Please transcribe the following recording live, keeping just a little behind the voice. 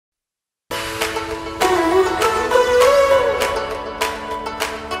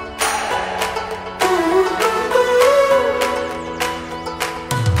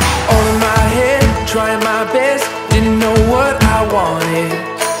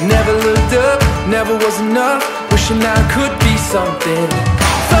messed up, never was enough, wishing I could be something.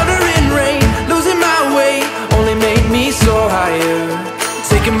 Thunder and rain, losing my way, only made me so higher.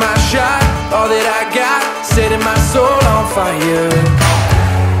 Taking my shot, all that I got, setting my soul on fire.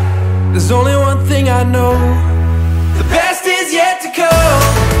 There's only one thing I know, the best is yet to come.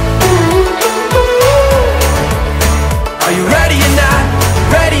 Are you ready or not?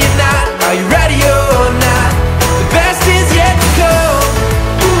 Ready or not? Are you ready or not? The best is yet to come.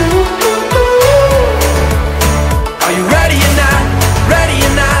 Are you ready or not? Ready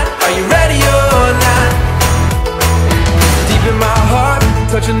or not? Are you ready or not? Deep in my heart,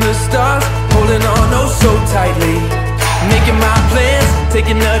 touching the stars, holding on oh so tightly. Making my plans,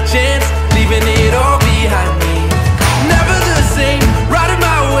 taking a chance, leaving it all behind me. Never the same, riding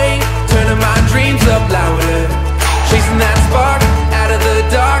my way, turning my dreams up louder. Chasing that spark, out of the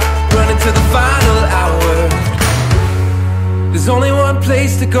dark, running to the final hour. There's only one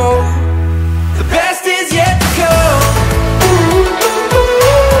place to go, the best is yet to come.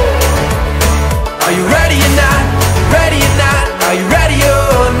 Are you ready or not? Ready or not? Are you ready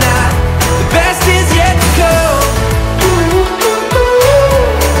or not? The best is yet to come.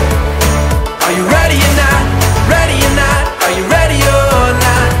 Are you ready or not? Ready or not? Are you ready or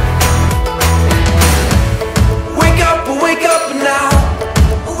not? Wake up now.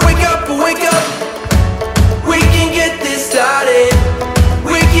 Wake up, wake up. We can get this started.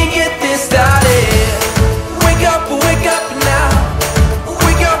 We can get this started. Wake up now.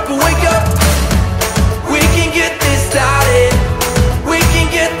 Wake up, wake up. We can get this started. We can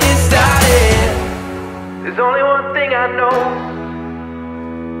get this started. There's only one thing I know.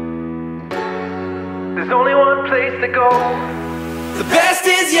 There's only one place to go. The best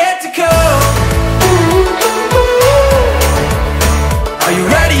is yet to come.